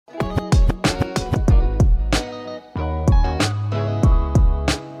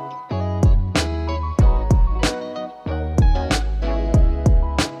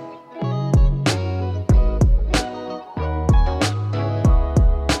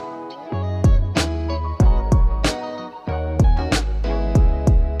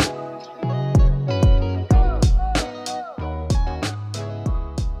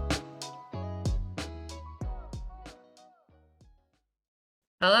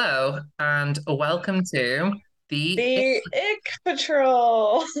Hello and welcome to the The Ick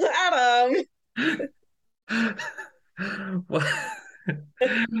Patrol. Adam.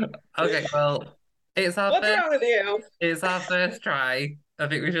 Okay, well, it's our What's first wrong with you? it's our first try. I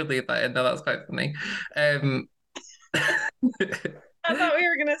think we should leave that in. No, that's quite funny. Um I thought we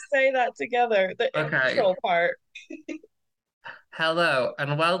were gonna say that together. The Ick okay. Patrol part. Hello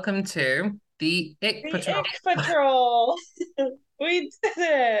and welcome to the Ick The Patrol. Ick Patrol. We did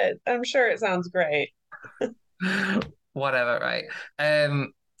it. I'm sure it sounds great. Whatever, right?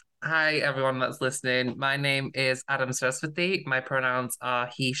 Um Hi everyone that's listening. My name is Adam Saraswati. My pronouns are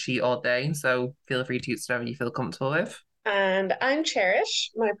he, she, or they, so feel free to use whatever you feel comfortable with. And I'm Cherish.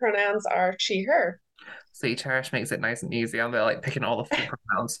 My pronouns are she, her. See, Cherish makes it nice and easy. I'm like picking all the full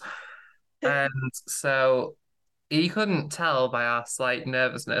pronouns. And so you couldn't tell by our slight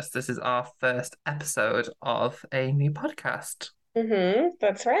nervousness, this is our first episode of a new podcast.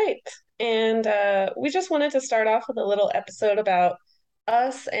 That's right. And we just wanted to start off with a little episode about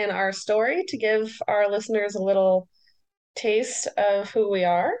us and our story to give our listeners a little taste of who we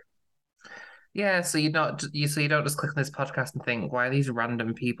are. Yeah, so you don't just click on this podcast and think, why are these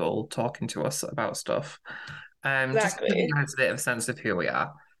random people talking to us about stuff? Just to give you Exactly. guys a bit of a sense of who we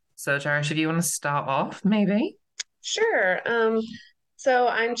are. So, Cherish, if you want to start off, maybe? Sure. So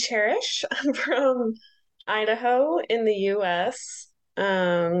I'm Cherish. I'm from Idaho in the US.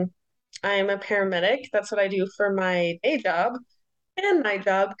 I'm a paramedic. That's what I do for my day job and night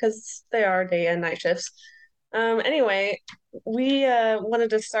job because they are day and night shifts. Anyway, we wanted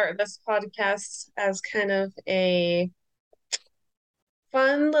to start this podcast as kind of a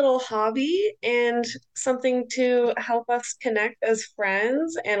fun little hobby and something to help us connect as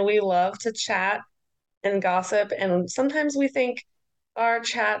friends. And we love to chat and gossip. And sometimes we think our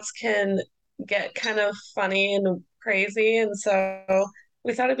chats can get kind of funny and crazy. And so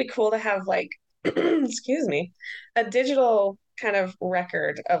we thought it'd be cool to have like, excuse me, a digital kind of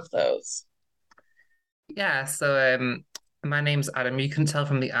record of those. Yeah, so my name's Adam. You can tell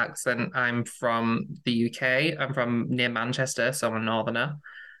from the accent I'm from the UK. I'm from near Manchester, so I'm a northerner.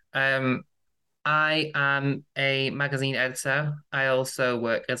 Um, I am a magazine editor. I also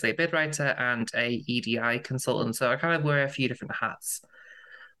work as a bid writer and a EDI consultant, so I kind of wear a few different hats.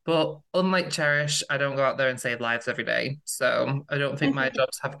 But unlike Cherish, I don't go out there and save lives every day. So I don't think my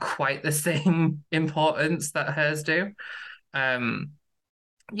jobs have quite the same importance that hers do. Um,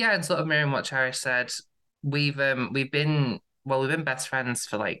 yeah, and sort of mirroring what Cherish said, we've been best friends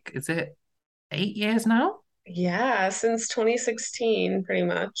for like, is it 8 years now? Yeah, since 2016, pretty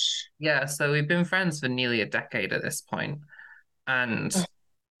much. Yeah, so we've been friends for nearly a decade at this point. And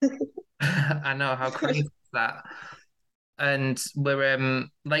I know how crazy is that. And we're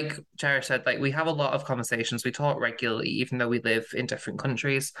like Cherish said, like we have a lot of conversations. We talk regularly, even though we live in different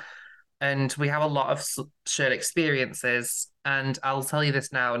countries. And we have a lot of shared experiences. And I'll tell you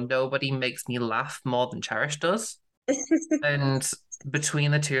this now, nobody makes me laugh more than Cherish does. And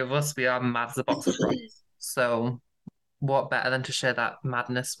between the two of us, we are mad as a box of rocks. So what better than to share that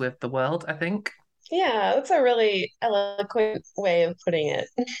madness with the world, I think. Yeah, that's a really eloquent way of putting it.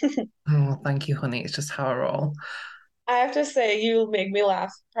 Oh, thank you, honey. It's just how I roll. I have to say, you make me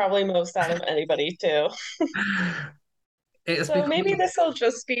laugh probably most out of anybody too. It's So because maybe this will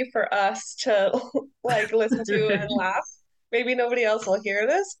just be for us to like listen to and laugh. Maybe nobody else will hear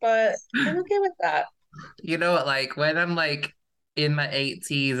this, but I'm okay with that. you know what, like when I'm like in my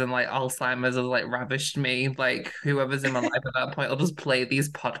 80s and like Alzheimer's has like ravished me, like whoever's in my life at that point, I'll just play these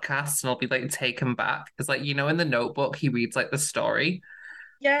podcasts and I'll be like taken back. It's like, in the notebook, he reads like the story.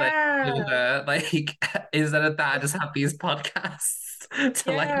 Like, Yeah, like instead of that, I just have these podcasts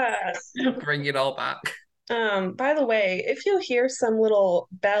to like yeah. bring it all back. By the way, if you hear some little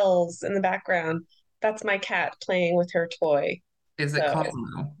bells in the background, that's my cat playing with her toy. Is it So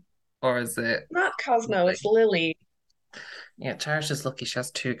Cosmo? Or is it not Cosmo, like, it's Lily. yeah, Cherish is lucky she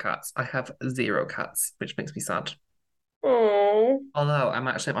has two cats. I have zero cats, which makes me sad. Oh, Although I'm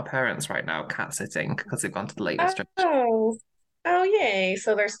actually at my parents' right now, cat sitting because they've gone to the Lake District. oh, oh, yay.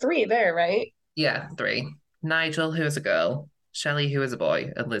 So there's three there, right? Yeah, three. Nigel, who is a girl, Shelley, who is a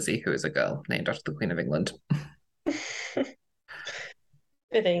boy, and Lizzie, who is a girl, named after the Queen of England.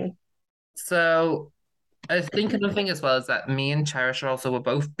 Fitting. So I think another thing as well is that me and Cherish are also we're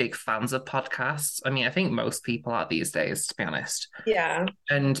both big fans of podcasts. I mean, I think most people are these days, to be honest. Yeah.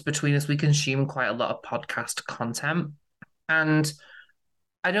 And between us, we consume quite a lot of podcast content. And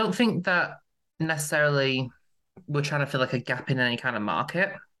I don't think that necessarily we're trying to fill like a gap in any kind of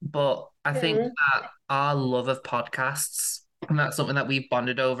market, but I think Mm. that our love of podcasts, and that's something that we've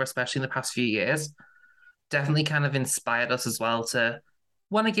bonded over, especially in the past few years, definitely kind of inspired us as well to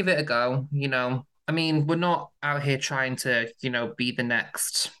want to give it a go, you know. I mean, we're not out here trying to, be the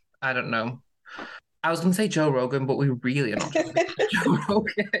next, I don't know. I was going to say Joe Rogan, but we really are not trying to be Joe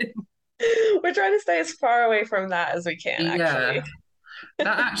Rogan. We're trying to stay as far away from that as we can, actually. Yeah,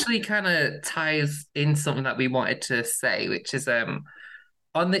 that actually kind of ties in something that we wanted to say, which is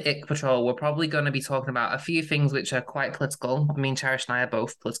on the Ick Patrol, we're probably going to be talking about a few things which are quite political. I mean, Cherish and I are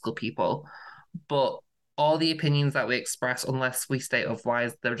both political people, but all the opinions that we express, unless we state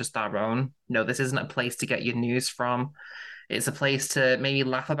otherwise, they're just our own. No, this isn't a place to get your news from. It's a place to maybe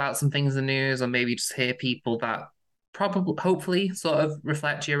laugh about some things in the news, or maybe just hear people that probably, hopefully, sort of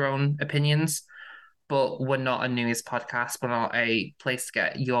reflect your own opinions. But we're not a news podcast. We're not a place to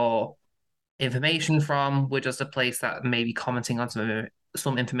get your information from. We're just a place that may be commenting on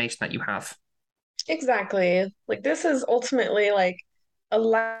some information that you have. Exactly. Like this is ultimately like a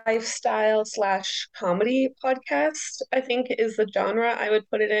lifestyle slash comedy podcast, I think is the genre I would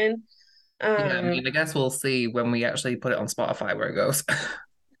put it in. Yeah, I Um, mean, I guess we'll see when we actually put it on Spotify where it goes.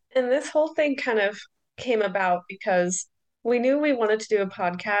 and this whole thing kind of came about because we knew we wanted to do a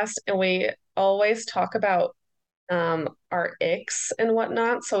podcast and we always talk about our icks and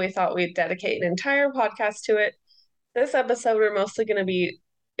whatnot. So we thought we'd dedicate an entire podcast to it. This episode we're mostly going to be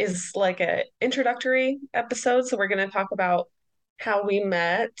is like a introductory episode. So we're going to talk about how we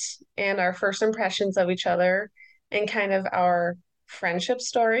met and our first impressions of each other and kind of our friendship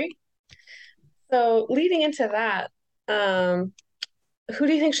story. So leading into that, um, who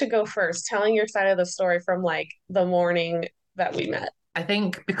do you think should go first, telling your side of the story from like the morning that we met? I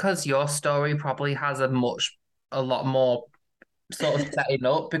think because your story probably has a lot more sort of setting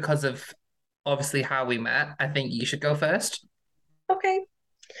up because of obviously how we met. I think you should go first. Okay.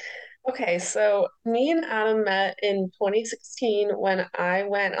 Okay, so me and Adam met in 2016 when I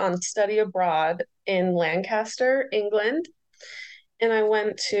went on study abroad in Lancaster, England, and I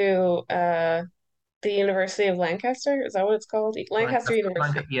went to the University of Lancaster. Is that what it's called? Lancaster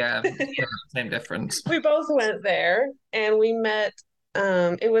University. Yeah, same difference. We both went there and we met.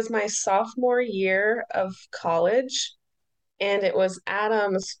 It was my sophomore year of college, and it was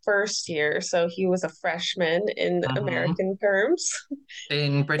Adam's first year, so he was a freshman in Mhm. American terms.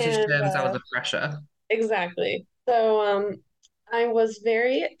 In British And terms, I was a fresher. exactly. So I was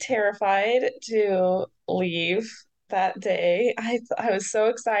very terrified to leave that day. I was so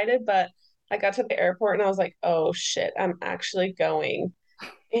excited, but I got to the airport and I was like, "Oh shit, I'm actually going."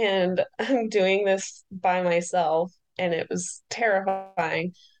 And I'm doing this by myself and it was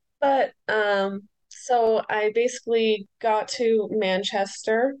terrifying. But so I basically got to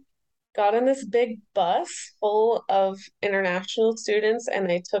Manchester, got in this big bus full of international students and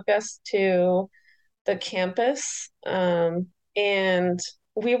they took us to the campus. And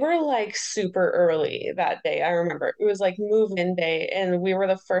we were like super early that day. I remember it was like move-in day, and we were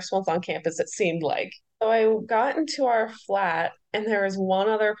the first ones on campus, it seemed like. So I got into our flat, and there was one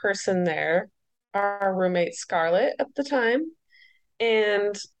other person there, our roommate Scarlett at the time.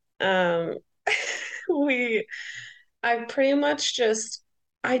 And um, we, I pretty much just,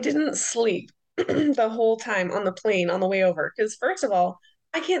 I didn't sleep the whole time on the plane on the way over. Because, first of all,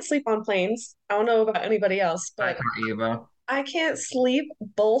 I can't sleep on planes. I don't know about anybody else, I but can't either. I can't sleep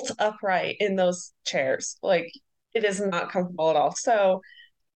bolt upright in those chairs. Like, it is not comfortable at all. So,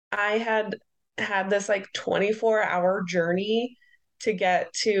 I had this like 24-hour journey to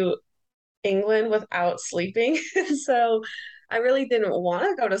get to England without sleeping. So, I really didn't want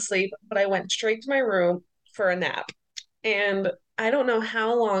to go to sleep, but I went straight to my room for a nap. And I don't know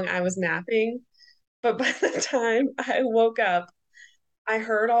how long I was napping, but by the time I woke up, I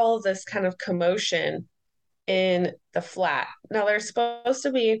heard all of this kind of commotion in the flat. Now, there's supposed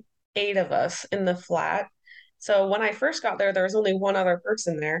to be eight of us in the flat. So when I first got there, there was only one other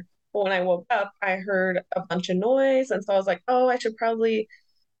person there. But when I woke up, I heard a bunch of noise. And so I was like, oh, I should probably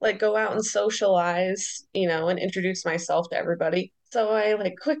like go out and socialize, and introduce myself to everybody. So I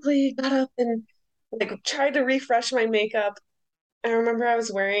like quickly got up and like tried to refresh my makeup. I remember I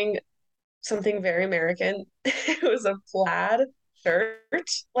was wearing something very American. It was a plaid shirt,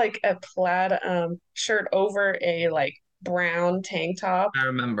 like a plaid shirt over a like brown tank top I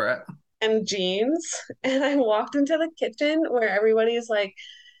remember it. and jeans. And I walked into the kitchen where everybody's like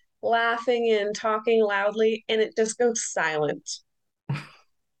laughing and talking loudly, and it just goes silent.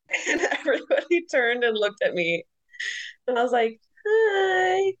 And everybody turned and looked at me. And I was like,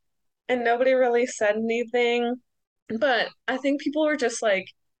 hi. And nobody really said anything. But I think people were just like,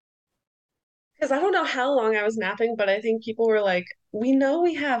 because I don't know how long I was napping, but I think people were like, we know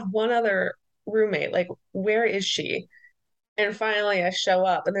we have one other roommate. Like, where is she? And finally I show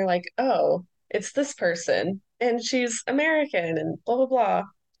up and they're like, oh. it's this person and she's American and blah blah blah.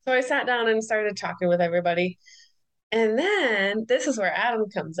 So I sat down and started talking with everybody. And then this is where Adam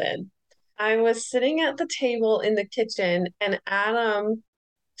comes in. I was sitting at the table in the kitchen and Adam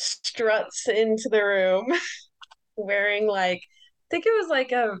struts into the room wearing like I think it was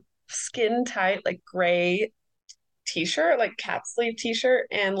like a skin tight like gray t-shirt, like cap sleeve t-shirt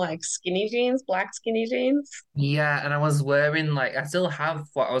and like skinny jeans, black skinny jeans. Yeah, and I was wearing like I still have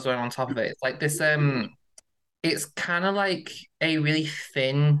what I was wearing on top of it. It's like this it's kind of like a really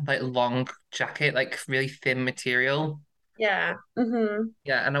thin, like long jacket, like really thin material. Yeah.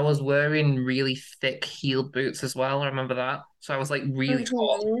 Yeah, and I was wearing really thick heel boots as well. I remember that. So I was like really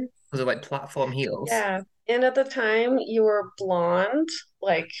tall Mm-hmm. because of like platform heels. Yeah. And at the time you were blonde,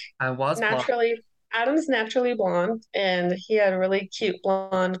 like I was blonde. naturally Adam's naturally blonde and he had really cute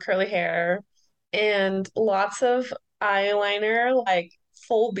blonde curly hair and lots of eyeliner, like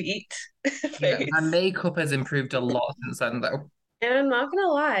full beat Yeah, my face. makeup has improved a lot since then, though. And I'm not gonna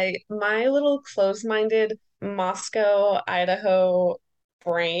lie, my little closed-minded Moscow, Idaho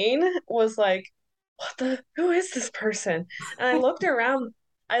brain was like, who is this person? And I looked around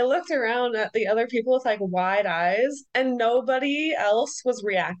at the other people with like wide eyes, and nobody else was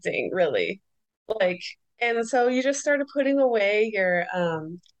reacting really. Like, and so you just started putting away your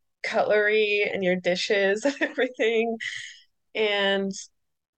cutlery and your dishes and everything. And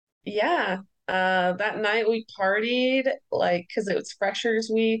yeah, that night we partied, like, because it was Freshers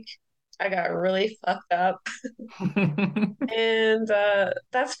Week. I got really fucked up. And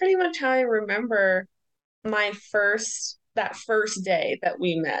that's pretty much how I remember that first day that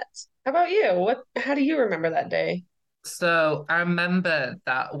we met. How about you? How do you remember that day? So I remember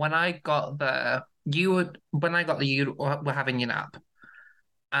that when I got there, when I got there, you were having your nap.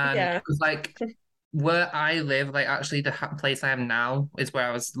 And it Yeah. was like where I live, like actually the place I am now is where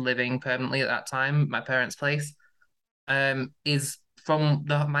I was living permanently at that time, my parents' place. Is from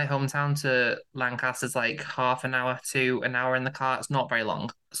my hometown to Lancaster's like half an hour to an hour in the car. It's not very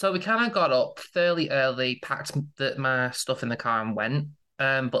long. So we kind of got up fairly early, packed my stuff in the car and went.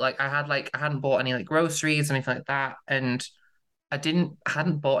 But I hadn't bought any like groceries or anything like that, and I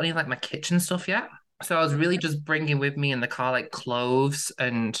hadn't bought any like my kitchen stuff yet. So I was really just bringing with me in the car like clothes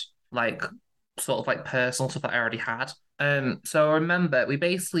and like sort of like personal stuff that I already had. So I remember we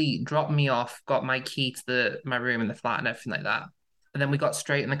basically dropped me off, got my key to my room in the flat and everything like that. And then we got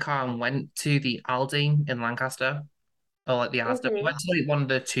straight in the car and went to the Aldi in Lancaster, or like the Asda. We Hmm. went to like one of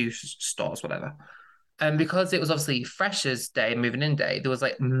the two stores, whatever. And because it was obviously Freshers' Day, moving in day, there was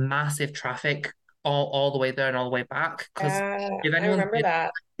like massive traffic all the way there and all the way back. Because if I anyone's remember been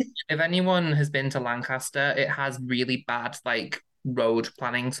that. if anyone has been to Lancaster, it has really bad like road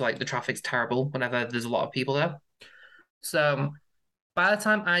planning. So like the traffic's terrible whenever there's a lot of people there. So by the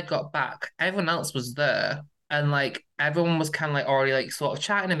time I got back, everyone else was there. And like everyone was kind of like already like sort of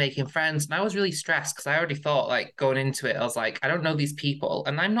chatting and making friends. And I was really stressed because I already thought like going into it, I was like, I don't know these people.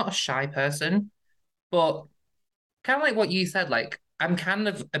 And I'm not a shy person, but kind of like what you said, like I'm kind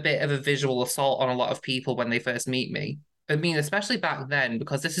of a bit of a visual assault on a lot of people when they first meet me. I mean, especially back then,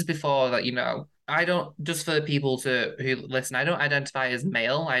 because this is before that, I don't just for the people who listen, I don't identify as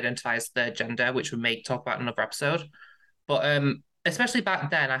male, I identify as third gender, which we may talk about in another episode. But especially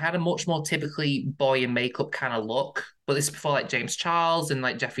back then, I had a much more typically boy in makeup kind of look. But this is before like James Charles and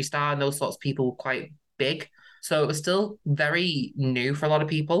like Jeffree Star and those sorts of people were quite big. So it was still very new for a lot of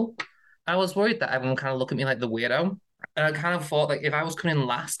people. I was worried that everyone kind of look at me like the weirdo. And I kind of thought like if I was coming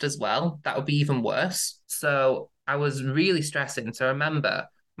last as well, that would be even worse. So I was really stressing. So I remember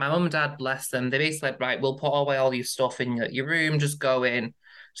my mum and dad, bless them, they basically said, right, we'll put away all your stuff in your room, just go in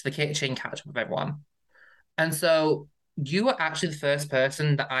to the kitchen, catch up with everyone. And so you were actually the first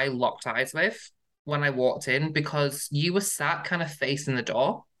person that I locked eyes with when I walked in because you were sat kind of facing the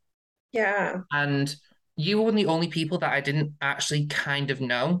door. Yeah. And you were one of the only people that I didn't actually kind of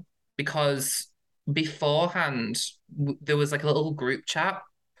know because beforehand, there was like a little group chat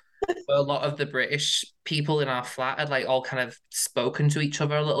where a lot of the British people in our flat had like all kind of spoken to each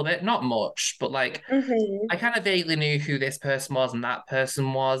other a little bit. Not much, but like Hmm. I kind of vaguely knew who this person was and that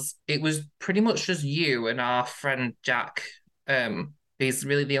person was. It was pretty much just you and our friend Jack. He's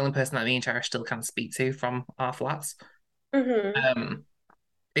really the only person that me and Cherish still kind of speak to from our flats. Hmm. Um,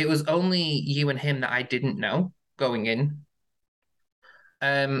 it was only you and him that I didn't know going in.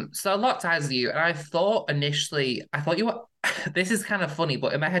 So I locked eyes with you, and I thought initially, I thought you were. This is kind of funny,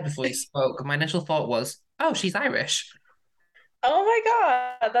 but in my head before you spoke, my initial thought was, "Oh, she's Irish," Oh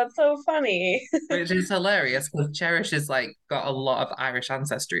my God, that's so funny. which is hilarious because Cherish has like got a lot of Irish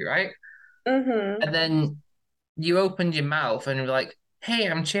ancestry, right? Hmm. And then you opened your mouth and were like, hey,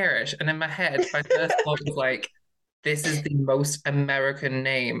 I'm Cherish. And in my head, my first thought was like, this is the most American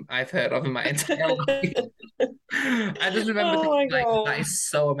name I've heard of in my entire life. I just remember Oh thinking my like that God. is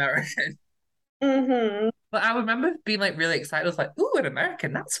so American. Hmm. But I remember being like really excited. I was like, ooh, an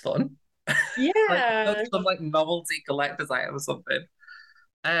American, that's fun. Like Yeah. some like novelty collector's item or something.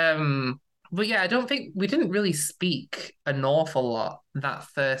 Um, but yeah, I don't think we didn't really speak an awful lot that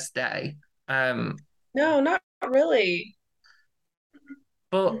first day. Um, No, not really.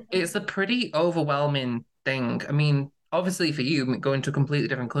 but it's a pretty overwhelming thing. I mean, obviously for you, going to a completely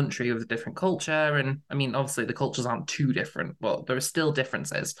different country with a different culture, and I mean, obviously the cultures aren't too different, but there are still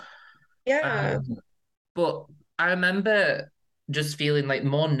differences. Yeah. Um, but I remember just feeling like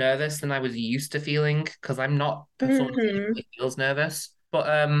more nervous than I was used to feeling because I'm not someone who Hmm. usually feels nervous. But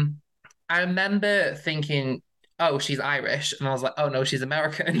I remember thinking, oh, she's Irish, and I was like, oh no, she's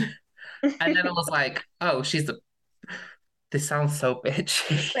American. And then I was like, oh, she's the. This sounds so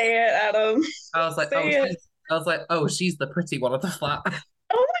bitchy. Say it, Adam. I was like, oh, Say it. I was like, oh, she's the pretty one of the flat.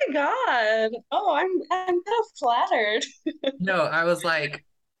 Oh my God. Oh, I'm kind of flattered. No, I was like,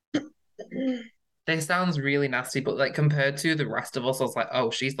 this sounds really nasty, but like compared to the rest of us, I was like,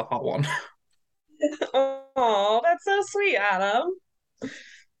 oh, she's the hot one. Oh, that's so sweet, Adam.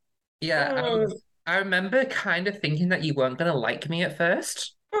 Yeah, Um, I remember kind of thinking that you weren't gonna like me at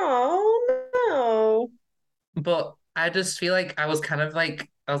first, oh no. but I just feel like I was kind of like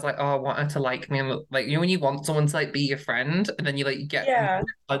I was like, oh, I want her to like me, and like you know when you want someone to like be your friend, and then you like get Yeah.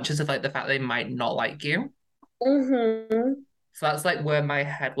 conscious of like the fact they might not like you. Hmm. So that's like where my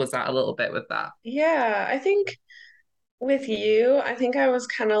head was at a little bit with that. Yeah, I think with you, I think I was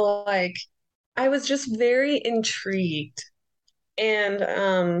kind of like I was just very intrigued. And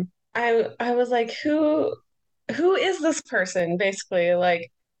I was like, who is this person basically?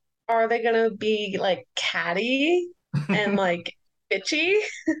 Like, are they gonna be like catty and like bitchy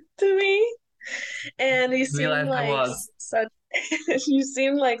to me? And you seem Realized I like was. such you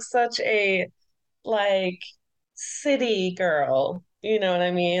seem like such a like city girl, you know what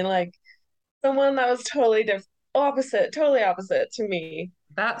I mean? Like someone that was totally different, opposite, totally opposite to me.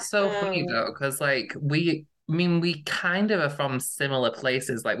 That's so funny Um, though, because like I mean, we kind of are from similar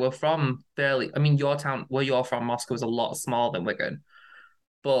places. Like we're from fairly, I mean, your town, where you're from, Moscow is a lot smaller than Wigan,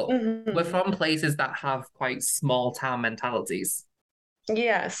 but we're mhm. from places that have quite small town mentalities.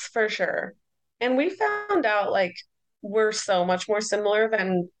 Yes, for sure. And we found out like we're so much more similar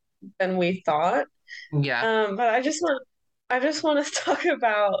than we thought. Yeah. But I just want to talk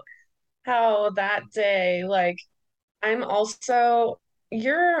about how that day, like I'm also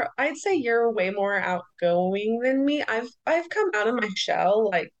I'd say you're way more outgoing than me. I've come out of my shell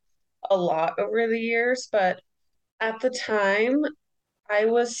like a lot over the years, but at the time I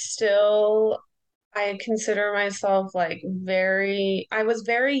was still I consider myself like I was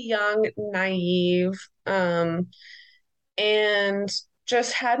very young, naive, and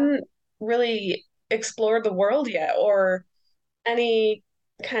just hadn't really explored the world yet or any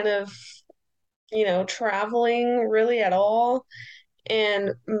kind of, traveling really at all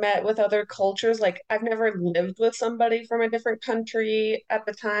and met with other cultures. Like I've never lived with somebody from a different country at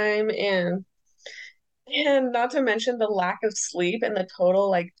the time and not to mention the lack of sleep and the total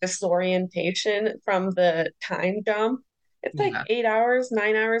like disorientation from the time jump. It's like Yeah. 8 hours,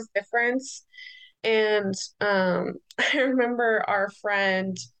 9 hours difference. And I remember our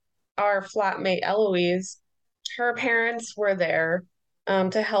flatmate Eloise, her parents were there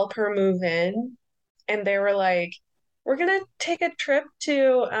to help her move in. And they were like, we're gonna take a trip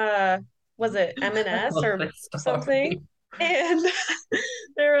to was it I M&S love or this something? story. And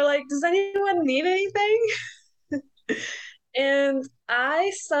they were like, does anyone need anything? And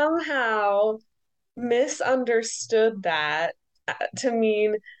I somehow misunderstood that to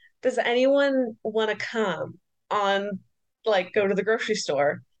mean, does anyone want to come on, like, go to the grocery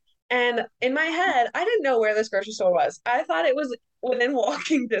store? And in my head, I didn't know where this grocery store was. I thought it was within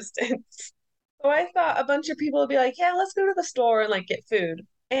walking distance. So I thought a bunch of people would be like, yeah, let's go to the store and like get food.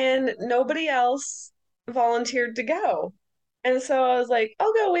 And nobody else volunteered to go. And so I was like,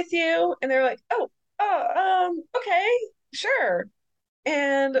 I'll go with you. And they're like, okay, sure.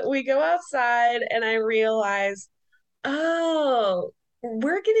 And we go outside, and I realize, oh,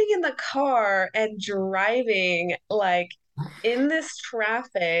 we're getting in the car and driving like in this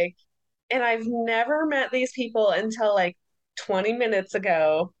traffic. And I've never met these people until like 20 minutes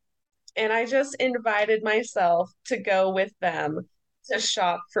ago. And I just invited myself to go with them to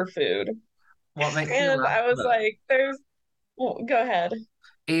shop for food. What makes me And laugh I was though like, well, go ahead.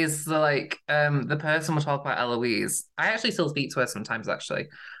 is the person we're talking about, Eloise. I actually still speak to her sometimes, actually.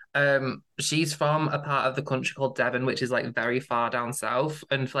 She's from a part of the country called Devon, which is like very far down south.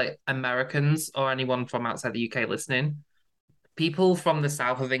 And for like Americans or anyone from outside the UK listening, people from the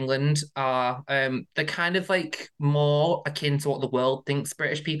south of England are they're kind of like more akin to what the world thinks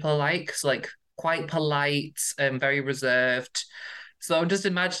British people are like. So like quite polite and very reserved. So I'm just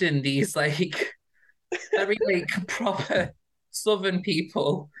imagining these like very like proper southern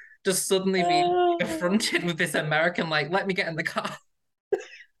people just suddenly being Oh, confronted with this American like, let me get in the car.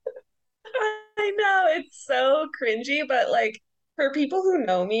 I know it's so cringy, but like for people who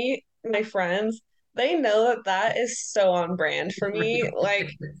know me, my friends, they know that that is so on brand for me.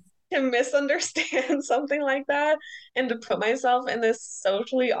 Like to misunderstand something like that and to put myself in this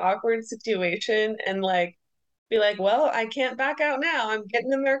socially awkward situation and like be like, well, I can't back out now. I'm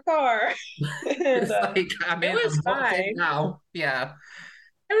getting in their car. And It's like I'm it in, was I'm booked in fine. now. Yeah.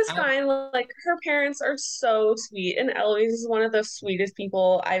 It was I, fine. Like her parents are so sweet, and Eloise is one of the sweetest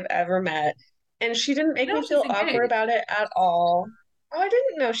people I've ever met. And she didn't you make know me she's feel awkward engaged. about it at all. Oh, I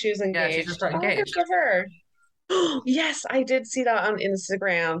didn't know she was Yeah, she just engaged. got Oh, good engaged. for her. Yes, I did see that on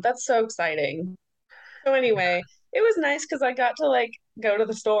Instagram. That's so exciting. So anyway, it was nice because I got to like go to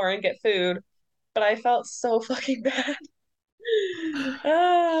the store and get food, but I felt so fucking bad.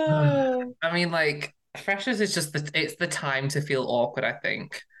 Ah, I mean, like freshers is just it's the time to feel awkward, I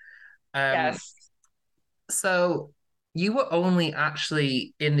think. Um, yes. so you were only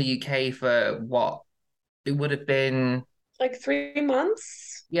actually in the UK for what? It would have been, Like 3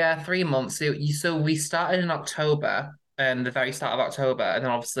 months? yeah, 3 months. So we started in October, the very start of October, and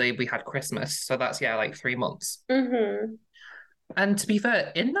then obviously we had Christmas. So that's yeah, like 3 months. Mm-hmm. And to be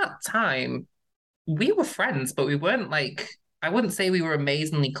fair, in that time, we were friends, but we weren't like I wouldn't say we were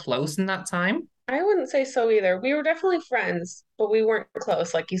amazingly close in that time. I wouldn't say so either. We were definitely friends, but we weren't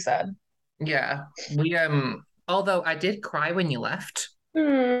close, like you said. Yeah. We although I did cry when you left.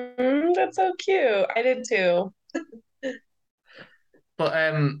 That's so cute. I did too. But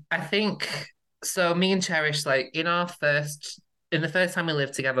I think so me and Cherish, like in the first time we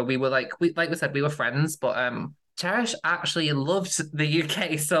lived together, we were like we said, we were friends, but Cherish actually loved the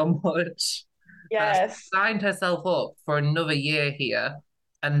UK so much that she Yes. signed herself up for another year here.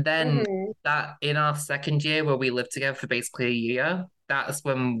 And then hmm that in our second year where we lived together for basically a year, that's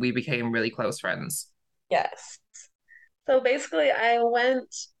when we became really close friends. Yes. So basically, I went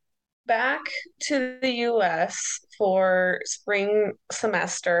back to the US for spring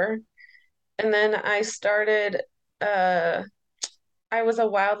semester, and then uh, I was a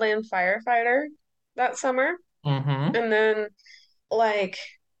wildland firefighter that summer. Mm-hmm. And then, like,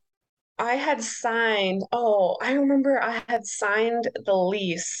 I remember I had signed the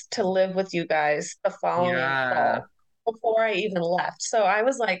lease to live with you guys the following Yeah. fall before I even left. So I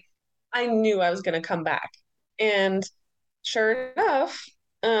was like, I knew I was going to come back. And sure enough,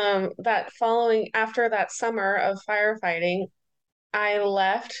 after that summer of firefighting, I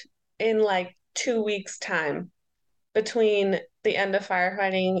left in like 2 weeks' time between the end of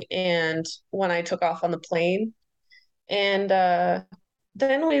firefighting and when I took off on the plane. And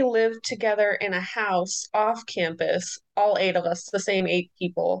then we lived together in a house off campus, all eight of us, the same eight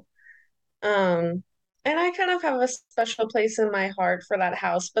people. Um, and I kind of have a special place in my heart for that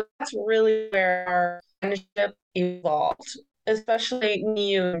house, but that's really where our friendship evolved, especially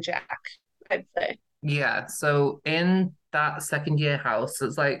me and Jack, I'd say. Yeah. So in that second year house,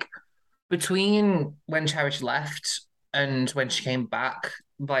 it's like between when Cherish left and when she came back,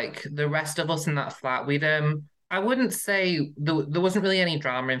 like the rest of us in that flat, we'd I wouldn't say there wasn't really any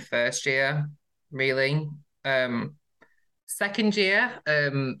drama in first year, really. Um Second year,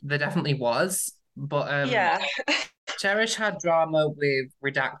 there definitely was, but Yeah, Cherish had drama with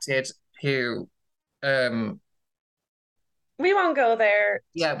Redacted, who um we won't go there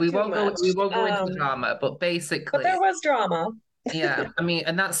yeah, too much. we won't go into the drama, but But there basically was drama. yeah, I mean,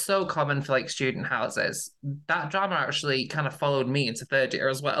 and that's so common for like student houses. That drama actually kind of followed me into third year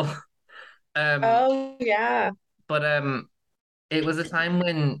as well. Um, Oh, yeah. but it was a time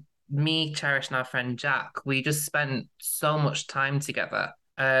when me, Cherish, and our friend Jack, we just spent so much time together.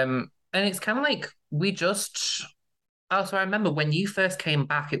 And it's kind of like we just. Oh, so I remember when you first came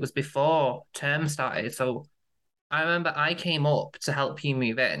back, it was before term started. So I remember I came up to help you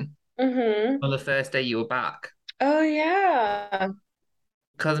move in Mm-hmm. on the first day you were back. Oh, yeah.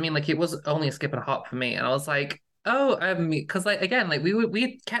 Because I mean, like it was only a skip and a hop for me, and I was like, oh, because like again, like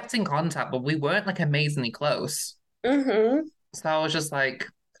we kept in contact, but we weren't like amazingly close. Mm-hmm. So I was just like,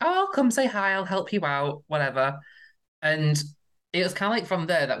 oh, I'll come say hi, I'll help you out, whatever. And it was kind of like from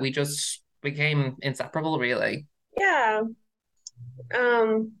there that we just became inseparable, really. Yeah.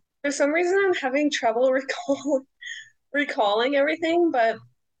 For some reason I'm having trouble recalling everything, but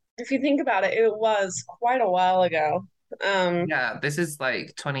if you think about it, it was quite a while ago. Um, Yeah, this is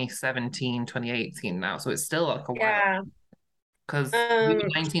like 2017, 2018 now, so it's still like a while. yeah. Because we were Um,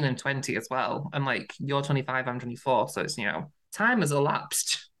 19 and 20 as well. And like you're 25, I'm 24. So it's, time has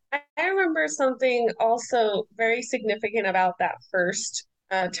elapsed. I remember something also very significant about that first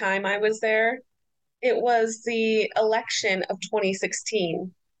time I was there. It was the election of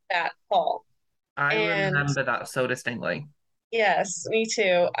 2016 that fall. I And remember that so distinctly. yes, me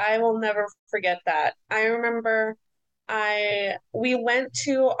too. I will never forget that. I remember I we went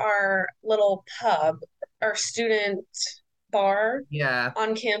to our little pub, our student bar Yeah.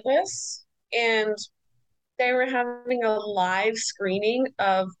 on campus, and they were having a live screening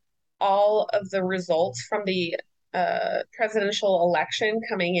of all of the results from the presidential election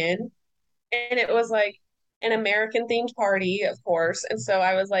coming in. And it was like an American themed party, of course. And so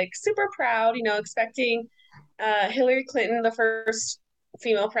I was like super proud, expecting Hillary Clinton, the first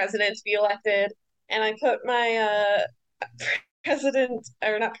female president to be elected. And I put my president,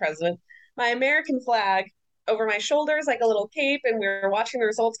 or not president, my American flag over my shoulders like a little cape, and we were watching the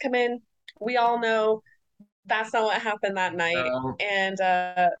results come in. We all know that's not what happened that night. Um, And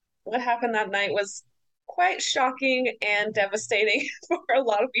what happened that night was quite shocking and devastating for a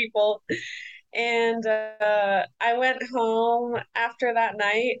lot of people. And I went home after that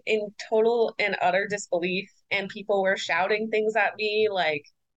night in total and utter disbelief, and people were shouting things at me, like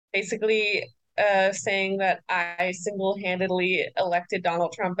basically saying that I single-handedly elected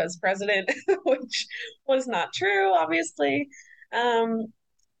Donald Trump as president, which was not true, obviously. Um,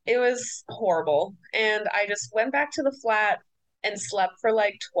 it was horrible. And I just went back to the flat and slept for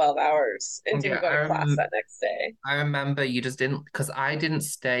like 12 hours and yeah, didn't go to class that next day. I remember you just didn't, because I didn't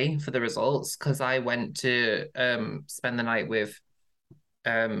stay for the results because I went to spend the night with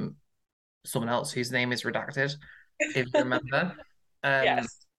um someone else whose name is redacted, if you remember. Um,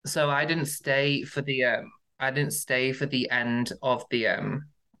 Yes. so I didn't stay for the end of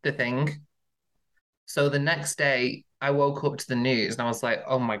the thing. So the next day I woke up to the news and I was like,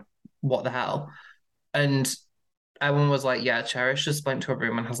 oh my, what the hell? And everyone was like, yeah, Cherish just went to a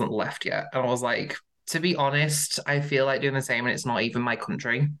room and hasn't left yet. And I was like, to be honest, I feel like doing the same and it's not even my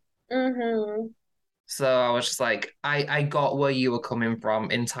country. Mm-hmm. So I was just like, I got where you were coming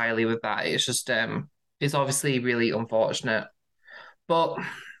from entirely with that. It's just it's obviously really unfortunate. But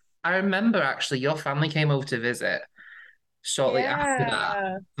I remember actually your family came over to visit shortly after that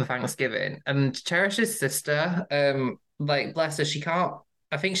Yeah. for Thanksgiving. And Cherish's sister, like bless her, she can't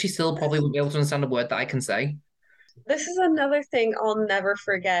I think she still probably wouldn't be able to understand a word that I can say. This is another thing I'll never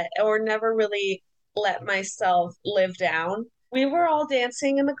forget or never really let myself live down. We were all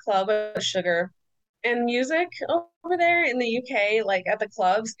dancing in the club at Sugar, and music over there in the UK, like at the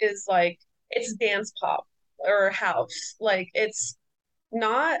clubs, is like it's dance pop or house. Like it's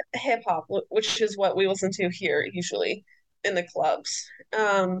not hip hop, which is what we listen to here usually in the clubs,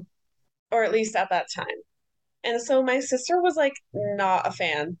 or at least at that time. And so my sister was like not a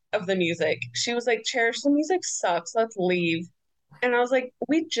fan of the music. She was like, Cherish, the music sucks. Let's leave. And I was like,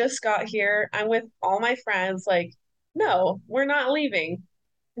 we just got here. I'm with all my friends. Like, no, we're not leaving.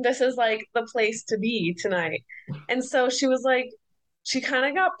 This is like the place to be tonight. And so she was like, she kind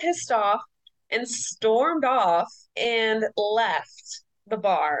of got pissed off and stormed off and left the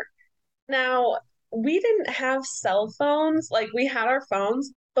bar. Now, we didn't have cell phones. Like, we had our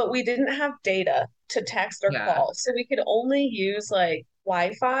phones, but we didn't have data to text or Yeah. call. So we could only use like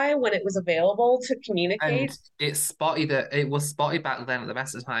Wi-Fi when it was available to And communicate. it was spotty back then at the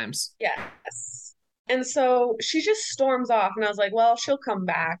best of times. Yes. And so she just storms off, and I was like, well, she'll come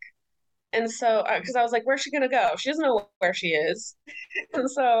back. And so, because I was like, where's she gonna go? She doesn't know where she is. And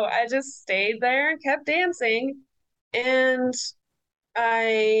so I just stayed there and kept dancing. And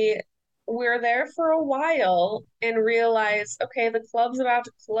I we're there for a while and realized, okay, the club's about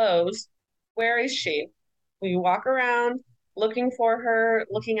to close. Where is she? We walk around looking for her,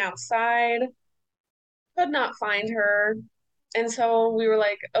 looking outside, could not find her. And so we were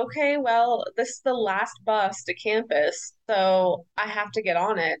like, okay, well, this is the last bus to campus, so I have to get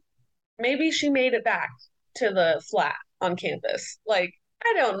on it. Maybe she made it back to the flat on campus. Like,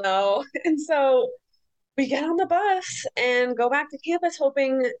 I don't know. And so we get on the bus and go back to campus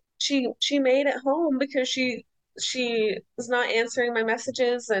hoping she made it home because she was not answering my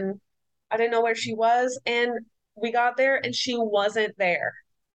messages and I didn't know where she was. And we got there and she wasn't there.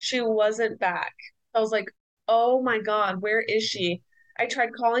 She wasn't back. I was like, oh my God, where is she? I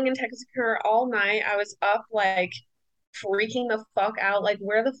tried calling and texting her all night. I was up like freaking the fuck out. Like,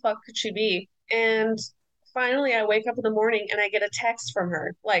 where the fuck could she be? And finally, I wake up in the morning and I get a text from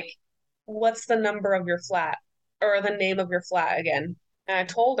her, like, what's the number of your flat or the name of your flat again? I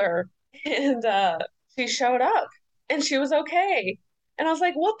told her, and she showed up, and she was okay. And I was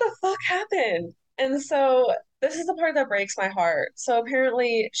like, "What the fuck happened?" And so this is the part that breaks my heart. So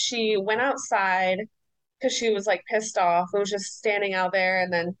apparently, she went outside because she was like pissed off and was just standing out there,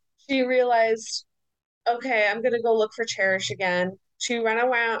 and then she realized, okay, I'm gonna go look for Cherish again. She ran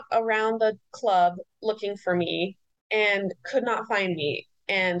around the club looking for me and could not find me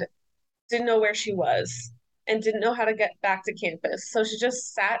and didn't know where she was and didn't know how to get back to campus. So she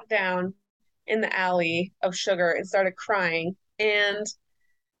just sat down in the alley of Sugar and started crying. And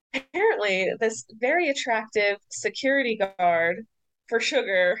apparently, this very attractive security guard for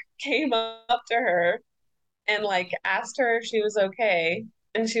Sugar came up to her and like asked her if she was okay.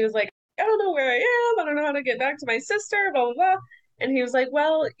 And she was like, I don't know where I am. I don't know how to get back to my sister, blah, blah, blah. And he was like,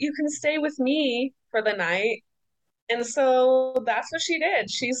 well, you can stay with me for the night. And so that's what she did.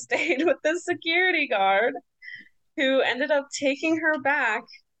 She stayed with the security guard who ended up taking her back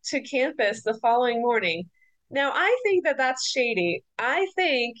to campus the following morning. Now, I think that that's shady. I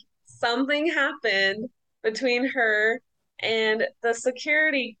think something happened between her and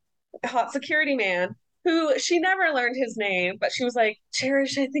the hot security man, who she never learned his name, but she was like,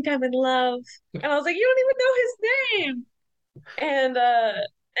 Cherish, I think I'm in love. And I was like, you don't even know his name. And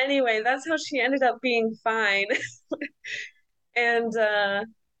anyway, that's how she ended up being fine. And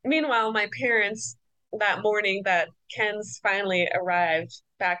meanwhile, my parents, that morning that Ken's finally arrived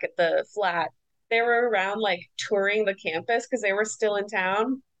back at the flat, they were around like touring the campus because they were still in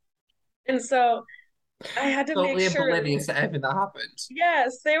town. And so I had to make Totally sure, oblivious to everything that happened.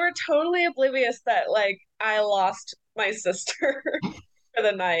 yes, they were totally oblivious that like I lost my sister for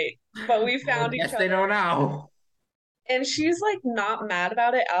the night. But we Well, I found each guess they know other. now. And she's like not mad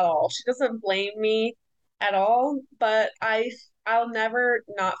about it at all. She doesn't blame me at all, but I'll never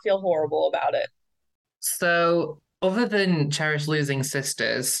not feel horrible about it. So, other than Cherish losing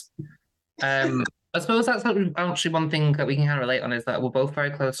sisters, I suppose that's actually one thing that we can kind of relate on is that we're both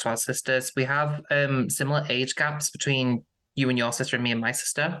very close to our sisters. We have similar age gaps between you and your sister and me and my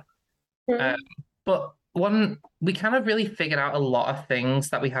sister. Um, Mhm. but one, we kind of really figured out a lot of things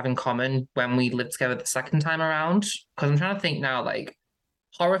that we have in common when we lived together the second time around. Because I'm trying to think now, like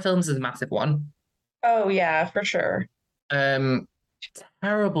horror films is a massive one. Oh yeah, for sure. Um,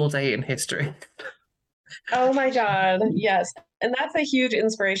 Terrible day in history. Oh my God. Yes. And that's a huge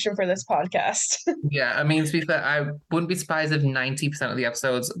inspiration for this podcast. Yeah, I mean, to be fair, I wouldn't be surprised if 90% of the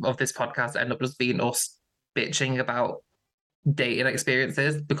episodes of this podcast end up just being us bitching about dating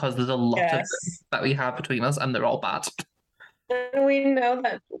experiences because there's a lot of them Yes. that we have between us and they're all bad. And we know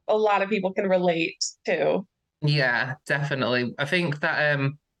that a lot of people can relate to. Yeah, definitely. I think that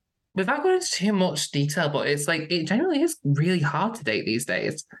without going into too much detail, but it's like it generally is really hard to date these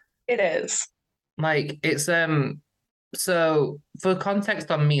days. It is. Like it's so for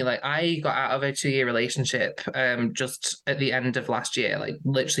context on me, like I got out of a 2 year relationship just at the end of last year, like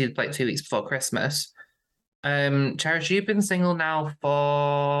literally like 2 weeks before Christmas. Cherish, you've been single now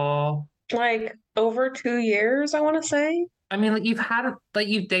for Like over 2 years, I want to say. I mean like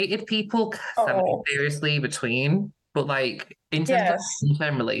you've dated people semi Oh, seriously between, but like in terms of yes.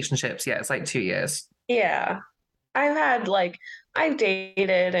 long-term relationships, yeah, it's like 2 years. Yeah. I've had like, I've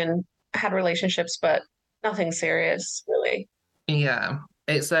dated and had relationships, but nothing serious, really. Yeah.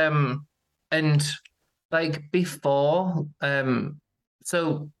 It's and like before,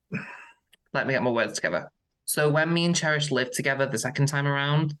 so let me get my words together. So when me and Cherish lived together the second time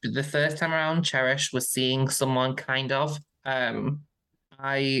around, the first time around, Cherish was seeing someone kind of.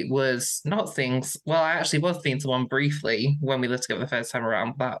 I was not seeing, well, I actually was seeing someone briefly when we lived together the first time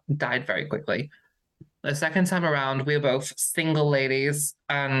around, but died very quickly. The second time around, we were both single ladies,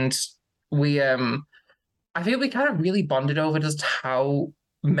 and we I feel we kind of really bonded over just how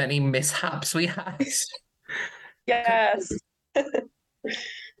many mishaps we had. Yes.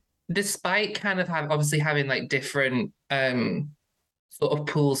 Despite kind of obviously having like different sort of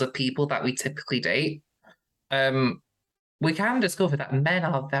pools of people that we typically date, um, we can discover that men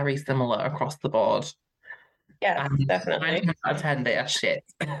are very similar across the board. Yes, And nine definitely. times out of 10, they are shit.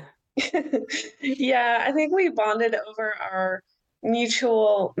 Yeah, I think we bonded over our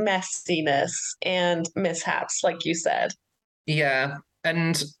mutual messiness and mishaps, like you said. Yeah.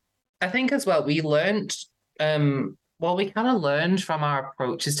 And I think as well, we learned, well, we kind of learned from our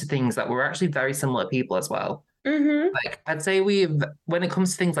approaches to things that we're actually very similar people as well. Hmm. Like, I'd say when it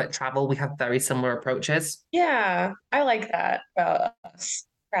comes to things like travel, we have very similar approaches. Yeah, I like that about us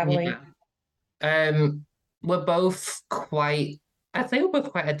traveling. Yeah. Um, we're both quite, I'd say we're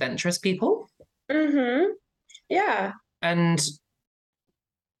both quite adventurous people. Hmm. Yeah. And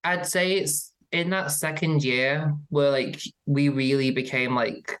I'd say it's in that second year where like we really became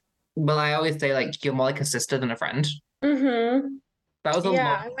like, well, I always say like you're more like a sister than a friend. Mm-hmm. That was a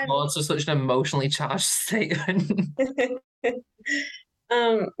Yeah, lot more to such an emotionally charged statement.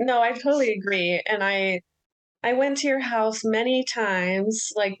 no, I totally agree. And I went to your house many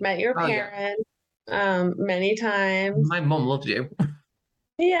times, like met your Oh yeah. parents, many times. My mum loved you.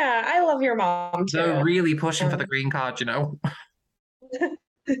 Yeah, I love your mom They're too. really pushing for the Um, green card, you know?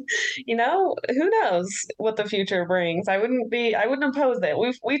 who knows what the future brings? I wouldn't oppose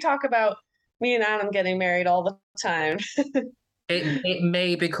it. We talk about me and Adam getting married all the time. It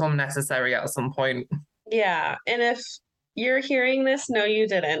may become necessary at some point. Yeah, and if you're hearing this, no, you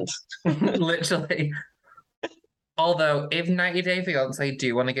didn't. Literally. Although, if 90 Day Fiance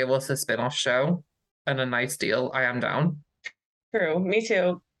do want to give us a spin-off show and a nice deal, I am down. True, me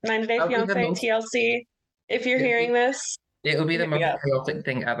too. 90 Day That would be the Fiance, most TLC. If you're it, hearing this, it would be the hit me most up. chaotic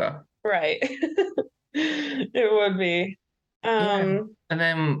thing ever. Right. It would be. Yeah. Um, And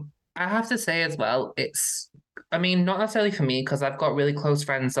then I have to say as well, I mean, not necessarily for me, because I've got really close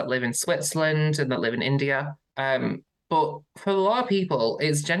friends that live in Switzerland and that live in India. But for a lot of people,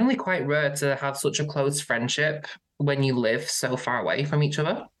 it's generally quite rare to have such a close friendship when you live so far away from each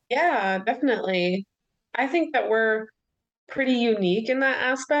other. yeah, definitely. I think that we're pretty unique in that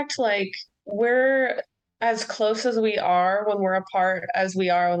aspect. Like, we're as close as we are when we're apart as we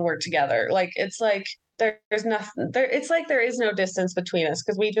are when we're together. Like, it's like there's nothing there. It's like there is no distance between us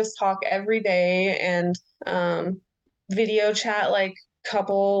because we just talk every day and um, video chat like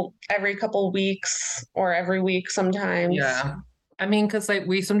every couple weeks or every week sometimes. Yeah. I mean, because like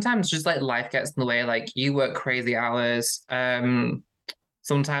we sometimes just like life gets in the way. Like you work crazy hours.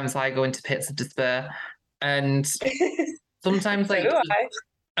 Sometimes I go into pits of despair. And sometimes So do like I.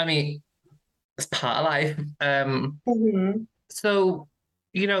 I mean, it's part of life. Hmm. So,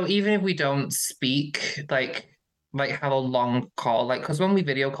 even if we don't speak, like have a long call, like because when we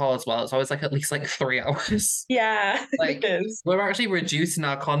video call as well, it's always like at least like 3 hours. Yeah, it Like is. we're actually reducing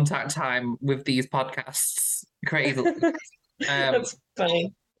our contact time with these podcasts crazily. Um, That's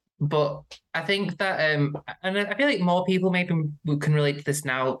funny. but I think that and I feel like more people maybe can relate to this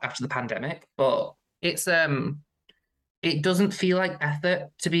now after the pandemic, but it's it doesn't feel like effort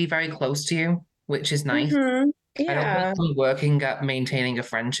to be very close to you, which is nice. I don't think Yeah. I'm working at maintaining a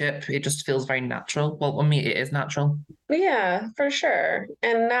friendship. It just feels very natural. Well, I mean, it is natural. Yeah, for sure.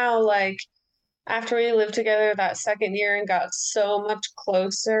 And now, like, after we lived together that second year and got so much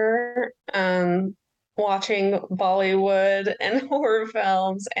closer, watching Bollywood and horror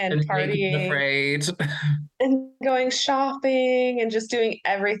films and And Naked and partying Afraid, and going shopping and just doing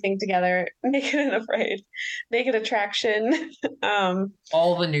everything together, Naked and Afraid, Naked Attraction.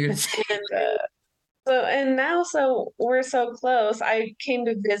 all the nudity. And and now, so we're so close. I came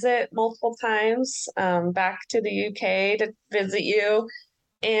to visit multiple times, back to the UK to visit you.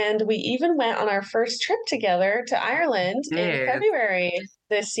 And we even went on our first trip together to Ireland in Yeah, February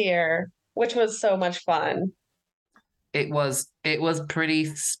this year, which was so much fun. it was pretty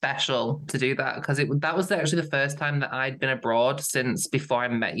special to do that because that was actually the first time that I'd been abroad since before I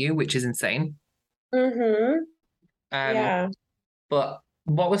met you, which is insane. Mm-hmm. Um, Yeah. but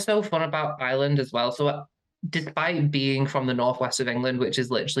what was so fun about Ireland as well? So, despite being from the northwest of England, which is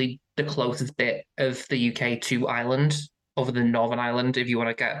literally the closest bit of the UK to Ireland, other than Northern Ireland, if you want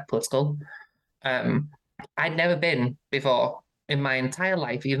to get political, um, I'd never been before in my entire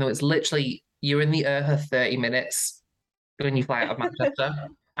life, even though it's literally you're in the air for 30 minutes when you fly out of Manchester.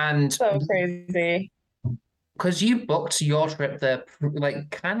 And So crazy. because you booked your trip there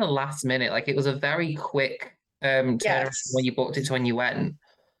like kind of last minute, like it was a very quick turnaround when Yes. you booked it to when you went.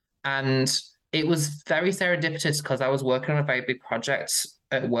 And it was very serendipitous because I was working on a very big project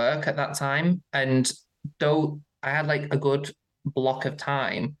at work at that time. And though I had like a good block of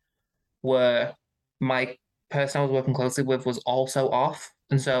time where my person I was working closely with was also off.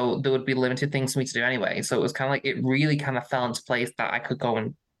 And so there would be limited things for me to do anyway. So it was kind of like it really kind of fell into place that I could go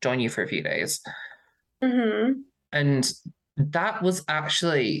and join you for a few days. Mm-hmm. And that was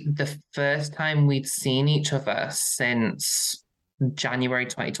actually the first time we'd seen each other since January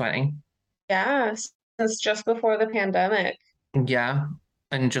 2020. Yeah. Since just before the pandemic. Yeah.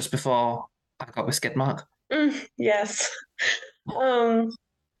 And just before I got with Skidmark. Yes. Um,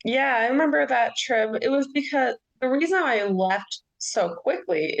 yeah, I remember that trip. It was because the reason I left so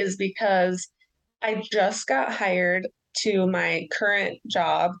quickly is because I just got hired to my current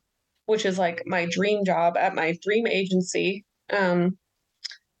job, which is like my dream job at my dream agency.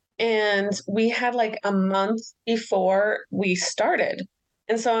 And we had like a month before we started.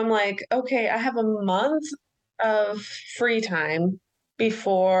 And so I'm like, okay, I have a month of free time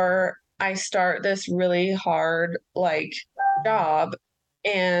before I start this really hard like job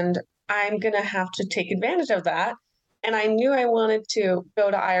and I'm gonna have to take advantage of that. And I knew I wanted to go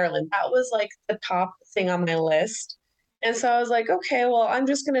to Ireland. That was like the top thing on my list. And so I was like, okay, well, I'm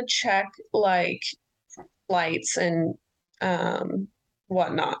just gonna check like flights and um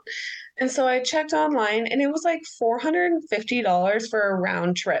whatnot. And so I checked online and it was like $450 for a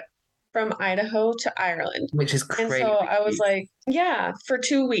round trip from Idaho to Ireland. which is And so I was crazy. like, yeah, for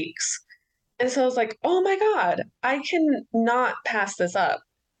 2 weeks. And so I was like, oh my God, I can not pass this up.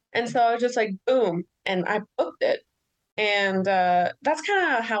 And so I was just like, boom, and I booked it. And that's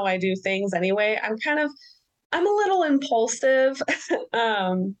kind of how I do things anyway. I'm a little impulsive,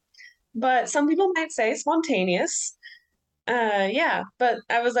 um, but some people might say spontaneous. Yeah, but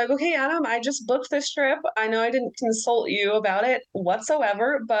I was like, okay, Adam, I just booked this trip. I know I didn't consult you about it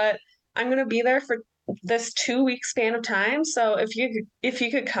whatsoever, but I'm gonna be there for this 2 week span of time. So if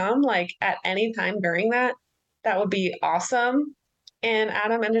you could come like at any time during that, that would be awesome. And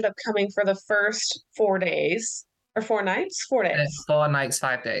Adam ended up coming for the first 4 days or 4 nights, 4 days. 4 nights,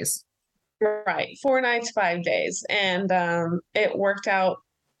 5 days. Right, 4 nights, 5 days. And it worked out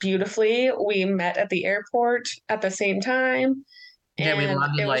beautifully. We met at the airport at the same time, Yeah, we and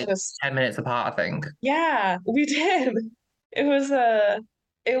landed it was like just, 10 minutes apart, I think. yeah, we did. It was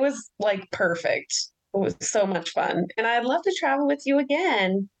it was like perfect. It was so much fun. And I'd love to travel with you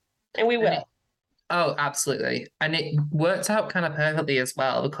again, and we And it, will. oh, absolutely. And it worked out kind of perfectly as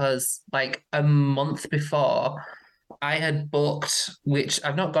well because like a month before, I had booked, which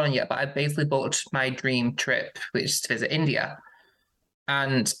I've not gone yet, but I basically booked my dream trip, which is to visit India.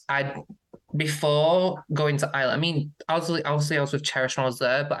 And before going to Ireland, I mean, obviously I was with Cherish when I was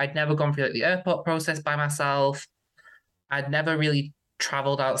there, but I'd never gone through like the airport process by myself. I'd never really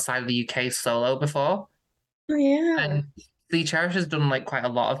traveled outside of the UK solo before. Oh yeah. And the Cherish has done like quite a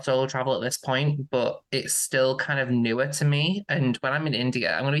lot of solo travel at this point, but it's still kind of newer to me. And when I'm in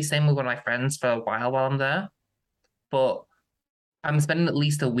India, I'm going to be staying with one of my friends for a while I'm there. But I'm spending at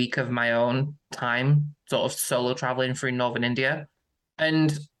least a week of my own time sort of solo traveling through northern India.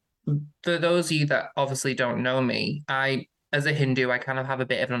 And for those of you that obviously don't know me, as a Hindu, I kind of have a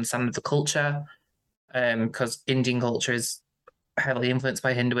bit of an understanding of the culture, because Indian culture is heavily influenced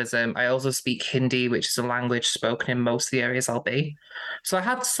by Hinduism. I also speak Hindi, which is a language spoken in most of the areas I'll be. So I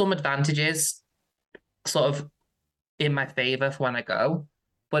have some advantages sort of in my favor for when I go,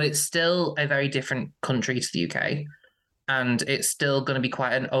 but it's still a very different country to the UK. And it's still going to be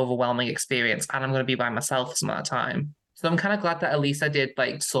quite an overwhelming experience. And I'm going to be by myself for some amount of time. So I'm kind of glad that at least I did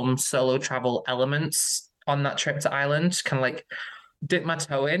like some solo travel elements on that trip to Ireland, kind of like dip my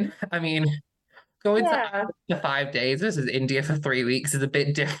toe in. I mean, going to Yeah. Ireland for 5 days versus India for 3 weeks is a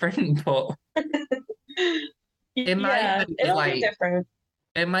bit different, but in my Yeah, head, it was it'll be like, different.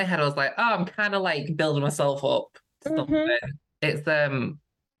 in my head, I was like, oh, I'm kind of like building myself up to Hmm. something. It's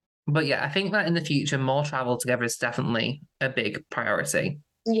but yeah, I think that in the future, more travel together is definitely a big priority.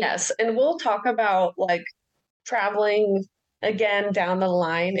 Yes, and we'll talk about like traveling again down the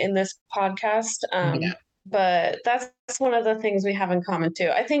line in this podcast. Yeah, But that's one of the things we have in common too.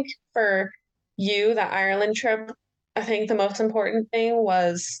 I think for you, the Ireland trip, I think the most important thing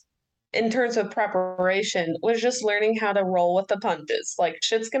was in terms of preparation was just learning how to roll with the punches. Like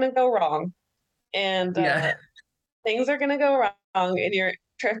shit's gonna go wrong, and yeah, things are gonna go wrong in your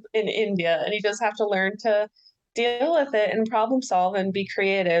trip in India, and you just have to learn to deal with it and problem solve and be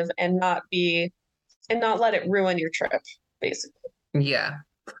creative and not let it ruin your trip, basically. yeah.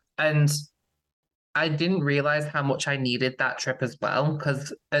 And I didn't realize how much I needed that trip as well,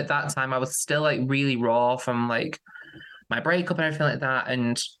 because at that time I was still like really raw from like my breakup and everything like that.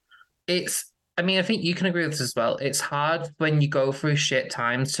 And I mean, I think you can agree with this as well. It's hard when you go through shit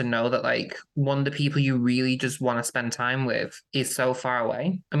times to know that like one of the people you really just want to spend time with is so far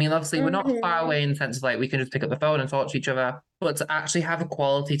away. I mean, obviously, we're not far Hmm. away in the sense of like we can just pick up the phone and talk to each other, but to actually have a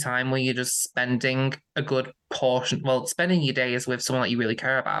quality time where you're just spending a good portion, well, spending your days with someone that you really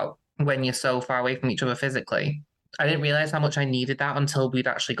care about when you're so far away from each other physically. I didn't realize how much I needed that until we'd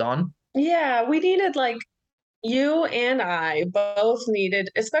actually gone. Yeah, we needed like you and I both needed,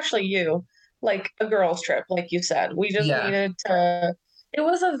 especially you, like a girls' trip, like you said. We just Yeah, needed to, it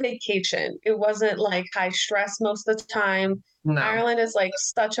was a vacation. It wasn't like high stress most of the time. no, Ireland is like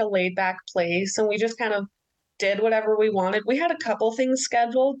such a laid back place, and we just kind of did whatever we wanted. We had a couple things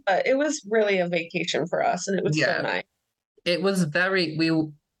scheduled, but it was really a vacation for us, and it was so yeah. nice. It was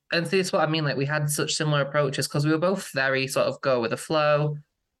and see, this is what I mean. Like we had such similar approaches because we were both very sort of go with the flow.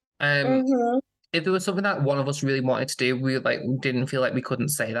 Um, Mm-hmm. if there was something that one of us really wanted to do, we like didn't feel like we couldn't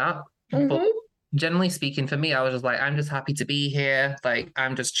say that. But Mm-hmm. generally speaking, for me, I was just like, I'm just happy to be here. Like,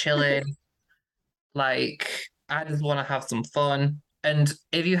 I'm just chilling. Like, I just want to have some fun. And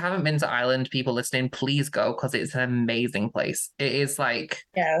if you haven't been to Ireland, people listening, please go because it's an amazing place. It is like,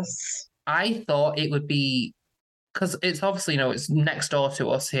 Yes. I thought it would be, because it's obviously, it's next door to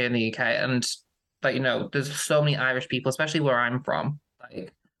us here in the UK. And, like, there's so many Irish people, especially where I'm from.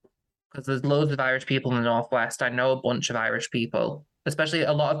 Like, because there's loads of Irish people in the Northwest. I know a bunch of Irish people, especially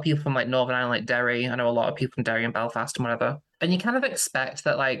a lot of people from like Northern Ireland, like Derry. I know a lot of people from Derry and Belfast and whatever. And you kind of expect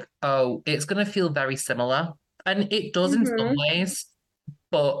that, like, oh, it's going to feel very similar. And it does in some Mm-hmm. ways,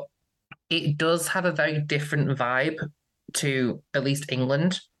 but it does have a very different vibe to at least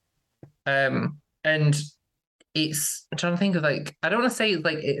England. And I'm trying to think of like, I don't want to say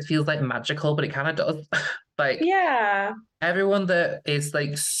like it feels like magical, but it kind of does. Like, Yeah. everyone that is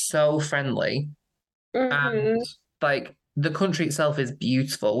like so friendly. And Mm-hmm. like the country itself is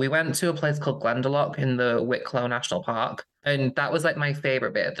beautiful. We went to a place called Glendalough in the Wicklow National Park, and that was like my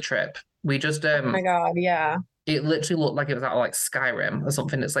favorite bit of the trip. We just Oh my God, yeah. it literally looked like it was out of like Skyrim or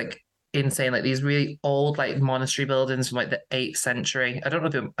something. It's like insane, like these really old like monastery buildings from like the 8th century. I don't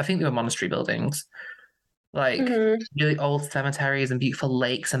know if I think they were monastery buildings, like Mm-hmm. really old cemeteries and beautiful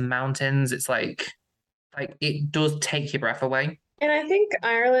lakes and mountains. It's like it does take your breath away. And I think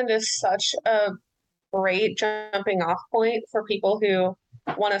Ireland is such a great jumping off point for people who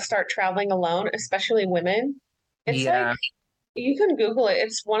want to start traveling alone, especially women. It's like Yeah, you can Google it.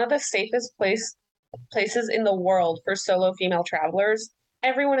 It's one of the safest places in the world for solo female travelers.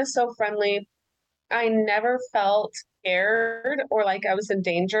 Everyone is so friendly. I never felt scared or like I was in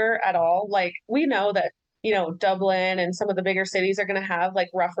danger at all. Like we know that, Dublin and some of the bigger cities are going to have like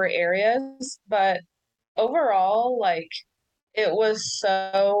rougher areas, but overall, like it was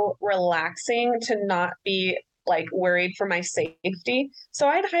so relaxing to not be like worried for my safety. So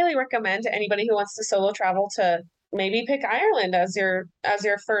I'd highly recommend to anybody who wants to solo travel to maybe pick Ireland as your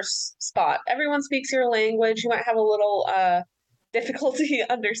first spot. Everyone speaks your language. You might have a little difficulty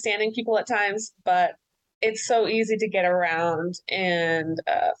understanding people at times, but it's so easy to get around and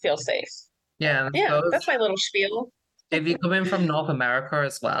feel safe. yeah. And I Yeah, suppose that's my little spiel. if you come in from North America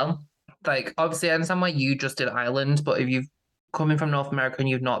as well, like obviously I understand why you just did Ireland, but if you've come in from North America and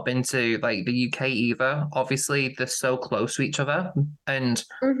you've not been to like the UK either, obviously they're so close to each other. And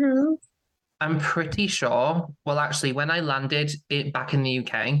Mm-hmm. I'm pretty sure, well, actually, when I landed it back in the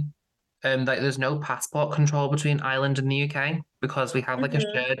UK, like there's no passport control between Ireland and the UK because we have like a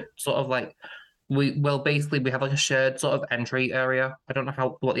Mm-hmm. shared sort of like basically we have like a shared sort of entry area. I don't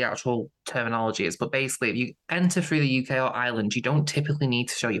know what the actual terminology is, but basically if you enter through the UK or Ireland, you don't typically need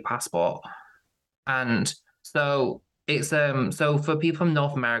to show your passport. And so it's so for people from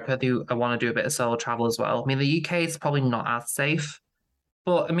North America who want to do a bit of solo travel as well. I mean, the UK is probably not as safe,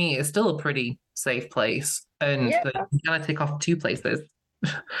 but I mean it's still a pretty safe place. And Yeah, like, you kind of tick off two places.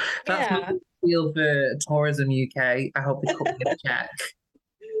 That's my yeah. feel for tourism UK. I hope they cut me a check.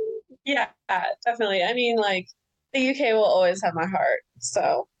 Yeah, definitely. I mean, like the UK will always have my heart.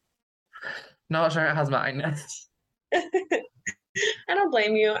 So Not sure it has mine. I don't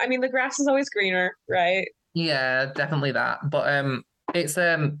blame you. I mean, the grass is always greener, right? Yeah, definitely that. But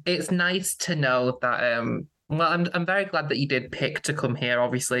it's nice to know that well I'm very glad that you did pick to come here,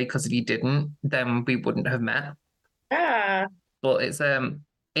 obviously, because if you didn't, then we wouldn't have met. Yeah. But it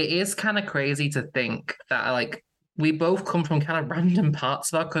is kind of crazy to think that like we both come from kind of random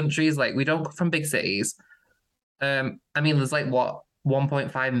parts of our countries. Like we don't come from big cities. I mean there's like what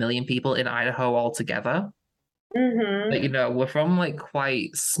 1.5 million people in Idaho altogether. Like, Mm-hmm. we're from like quite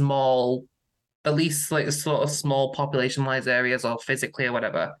small, at least like sort of small population wise areas or physically or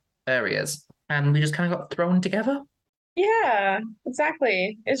whatever areas. And we just kind of got thrown together. Yeah,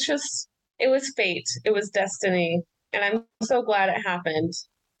 exactly. It was fate. It was destiny. And I'm so glad it happened.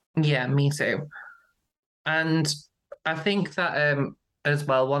 Yeah, me too. And I think that as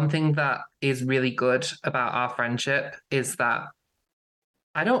well, one thing that is really good about our friendship is that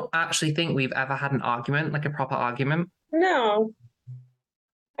I don't actually think we've ever had an argument, like a proper argument. No,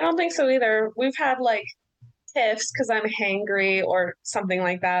 I don't think so either. We've had like tiffs because I'm hangry or something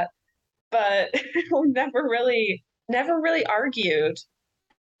like that, but we've never really argued.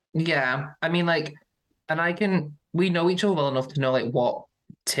 Yeah. I mean, like, and we know each other well enough to know like what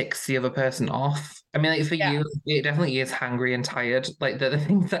ticks the other person off. I mean, like for Yeah. you, it definitely is hangry and tired. Like the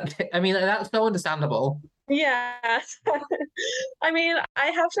things that, I mean, like, that's so understandable. Yeah. I mean, I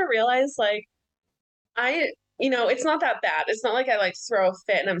have to realize like it's not that bad. It's not like I like throw a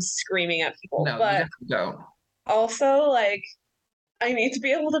fit and I'm screaming at people, No, you but definitely don't. also like I need to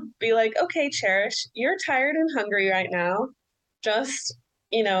be able to be like, okay, Cherish, you're tired and hungry right now. Just,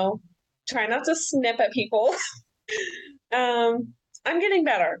 you know, try not to snip at people. I'm getting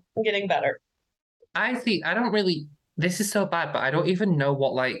better. I'm getting better. I see. I don't really. This is so bad, but I don't even know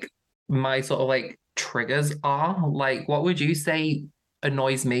what like my sort of like triggers are. Like, what would you say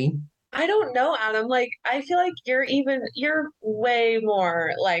annoys me? I don't know, Adam. Like, I feel like you're way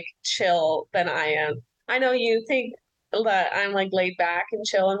more like chill than I am. I know you think that I'm like laid back and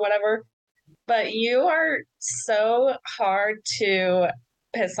chill and whatever, but you are so hard to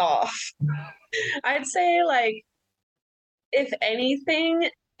piss off. I'd say like if anything,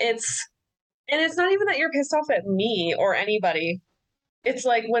 it's and it's not even that you're pissed off at me or anybody. It's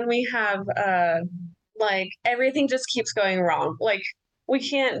like when we have like everything just keeps going wrong. Like we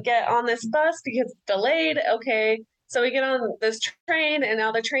can't get on this bus because it's delayed. Okay. So we get on this train and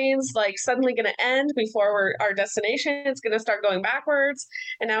now the train's like suddenly going to end before our destination. It's going to start going backwards.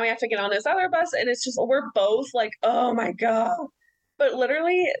 And now we have to get on this other bus and it's just we're both like, "Oh my God." But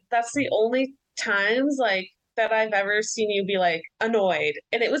literally that's the only times like that I've ever seen you be like annoyed.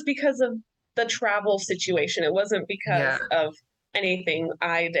 And it was because of the travel situation. It wasn't because Yeah, of anything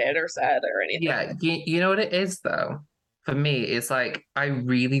I did or said or anything. yeah. You know what it is though? For me, it's like I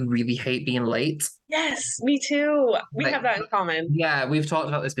really, really hate being late. Yes, me too. We Like, have that in common. yeah, we've talked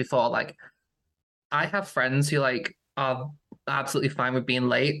about this before. Like, I have friends who like are absolutely fine with being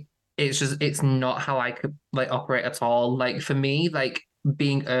late. It's just it's not how I could like operate at all. Like for me, like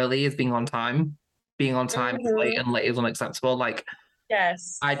being early is being on time. Being on time is late Hmm. and late is unacceptable. Like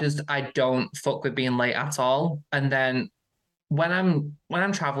Yes. I don't fuck with being late at all. And then when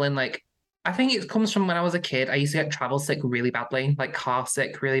I'm traveling, like I think it comes from when I was a kid. I used to get travel sick really badly, like car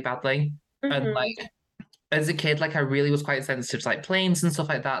sick really badly. And Hmm. like as a kid, like I really was quite sensitive to like planes and stuff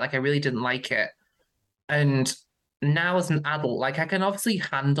like that. Like I really didn't like it. And now as an adult, like I can obviously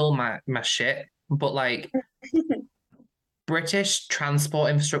handle my shit, but like British transport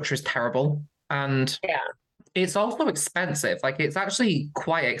infrastructure is terrible. And Yeah. it's also expensive. Like it's actually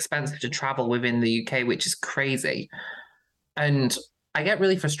quite expensive to travel within the UK, which is crazy. And I get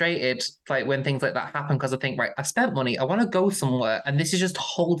really frustrated like when things like that happen because I think, right, I spent money, I want to go somewhere, and this is just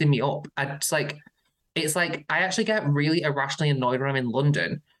holding me up. It's like I actually get really irrationally annoyed when I'm in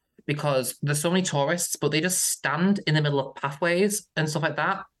London because there's so many tourists, but they just stand in the middle of pathways and stuff like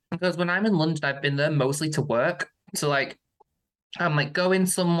that. Because when I'm in London, I've been there mostly to work. So like I'm like going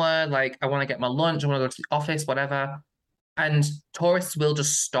somewhere, like I want to get my lunch, I want to go to the office, whatever. And tourists will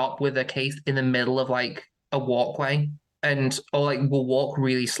just stop with their case in the middle of like a walkway and or like will walk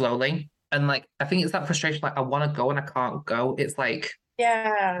really slowly. And like I think it's that frustration, like I want to go and I can't go. It's like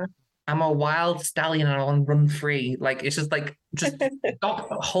Yeah. I'm a wild stallion and I want to run free. Like it's just stop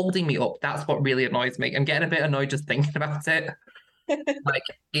holding me up. That's what really annoys me. I'm getting a bit annoyed just thinking about it. Like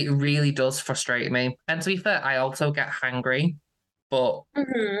it really does frustrate me. And to be fair, I also get hangry, but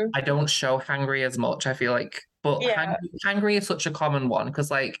Hmm. I don't show hangry as much. I feel like, but Yeah. hangry is such a common one because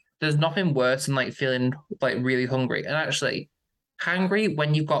like there's nothing worse than like feeling like really hungry. And actually, hangry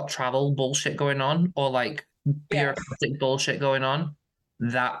when you've got travel bullshit going on or like Yes. bureaucratic bullshit going on,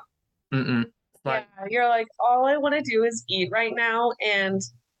 that mm-mm. Yeah. Like You're like, all I want to do is eat right now, and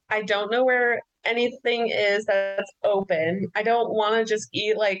I don't know where anything is that's open. I don't want to just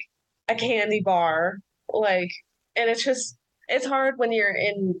eat like a candy bar. Like, and it's hard when you're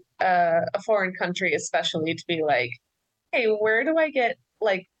in a foreign country, especially to be like, hey, where do I get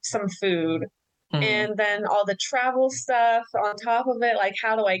like some food? mm. And then all the travel stuff on top of it, like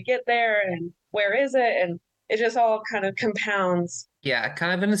how do I get there and where is it? And it just all kind of compounds. Yeah,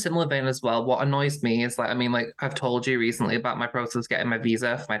 kind of in a similar vein as well. What annoys me is like I mean, like I've told you recently about my process getting my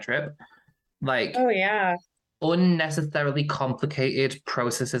visa for my trip. Like Oh yeah. unnecessarily complicated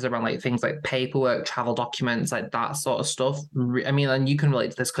processes around like things like paperwork, travel documents, like that sort of stuff. I mean, and you can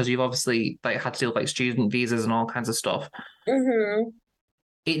relate to this because you've obviously like had to deal with like student visas and all kinds of stuff. Mm-hmm.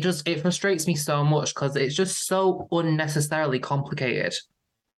 It frustrates me so much because it's just so unnecessarily complicated.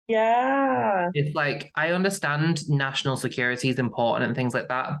 Yeah. It's like I understand national security is important and things like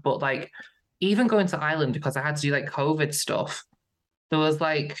that, but like even going to Ireland because I had to do like COVID stuff, there was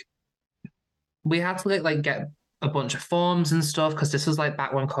like we had to like get a bunch of forms and stuff because this was like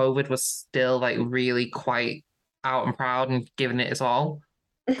back when COVID was still like really quite out and proud and giving it its all.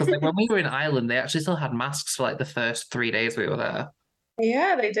 Because like when we were in Ireland, they actually still had masks for like the first 3 days we were there,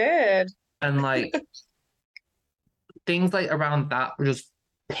 Yeah, they did. and like things like around that just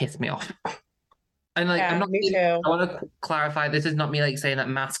piss me off. And like I'm Yeah, not. me too. I want to clarify. This is not me like saying that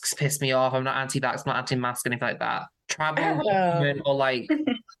masks piss me off. I'm not anti-vax, not anti-mask, anything like that. Travel Oh, document or like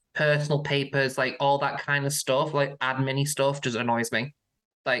personal papers, like all that kind of stuff, like admin stuff, just annoys me.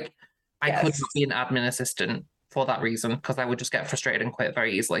 Like I could not yes. be an admin assistant. for that reason, because I would just get frustrated and quit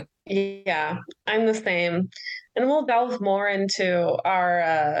very easily. Yeah, I'm the same. And we'll delve more into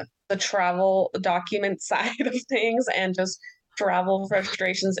our the travel document side of things and just travel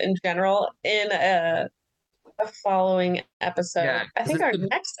frustrations in general in a following episode. Yeah, I 'cause think this our could,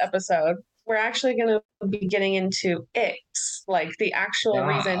 next episode, we're actually going to be getting into icks, like the actual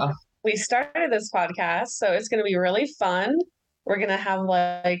reason yeah, we started this podcast. So it's going to be really fun. We're going to have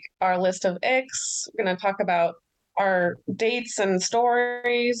like our list of icks. We're going to talk about our dates and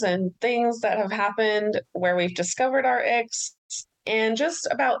stories and things that have happened where we've discovered our icks and just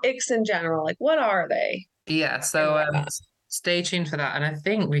about icks in general. Like, what are they yeah. and So whatnot? stay tuned for that, and I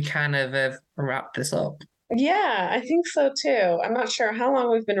think we kind of wrap this up. Yeah, I think so too. I'm not sure how long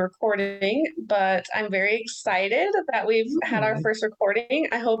we've been recording, but I'm very excited that we've had our Hmm. first recording.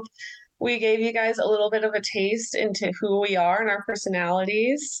 I hope we gave you guys a little bit of a taste into who we are and our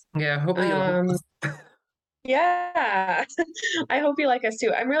personalities. Yeah, hopefully you'll. Um, yeah, I hope you like us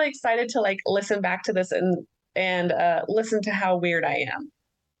too. I'm really excited to like listen back to this and listen to how weird I am,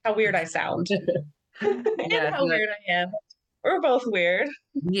 how weird I sound, and Yeah, how weird I am. We're both weird.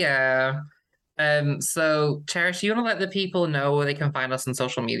 yeah. So Cherish, you want to let the people know where they can find us on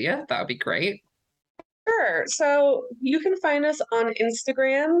social media? That would be great. Sure. So you can find us on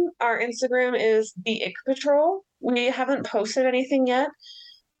Instagram. Our Instagram is the Ick Patrol. We haven't posted anything yet,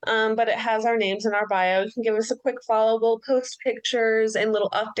 but it has our names in our bio. You can give us a quick follow. We'll post pictures and little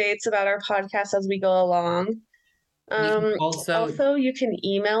updates about our podcast as we go along. You can also, Also, you can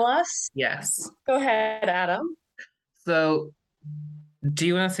email us. yes. Go ahead, Adam. So do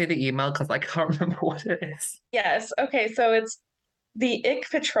you want to say the email? Because I can't remember what it is. Yes. Okay. So it's the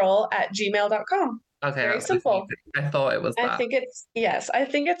ickpatrol@gmail.com. Okay, Very that's so simple. easy. I thought it was I that. think it's, yes, I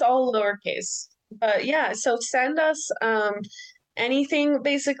think it's all lowercase. But yeah, so send us anything,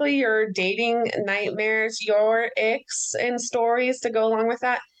 basically your dating nightmares, your icks and stories to go along with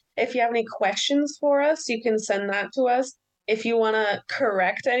that. If you have any questions for us, you can send that to us. If you want to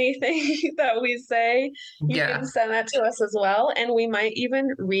correct anything that we say, you Yeah. can send that to us as well, and we might even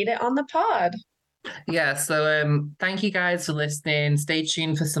read it on the pod. Yeah. So thank you guys for listening. Stay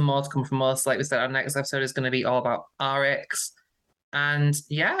tuned for some more to come from us. Like we said, our next episode is going to be all about RX. And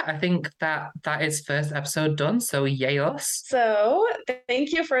yeah, I think that is first episode done. So yay us. So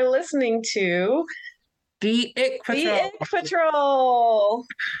thank you for listening to The Ick the Patrol. Ick Patrol.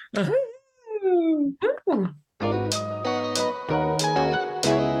 Woo! Woo.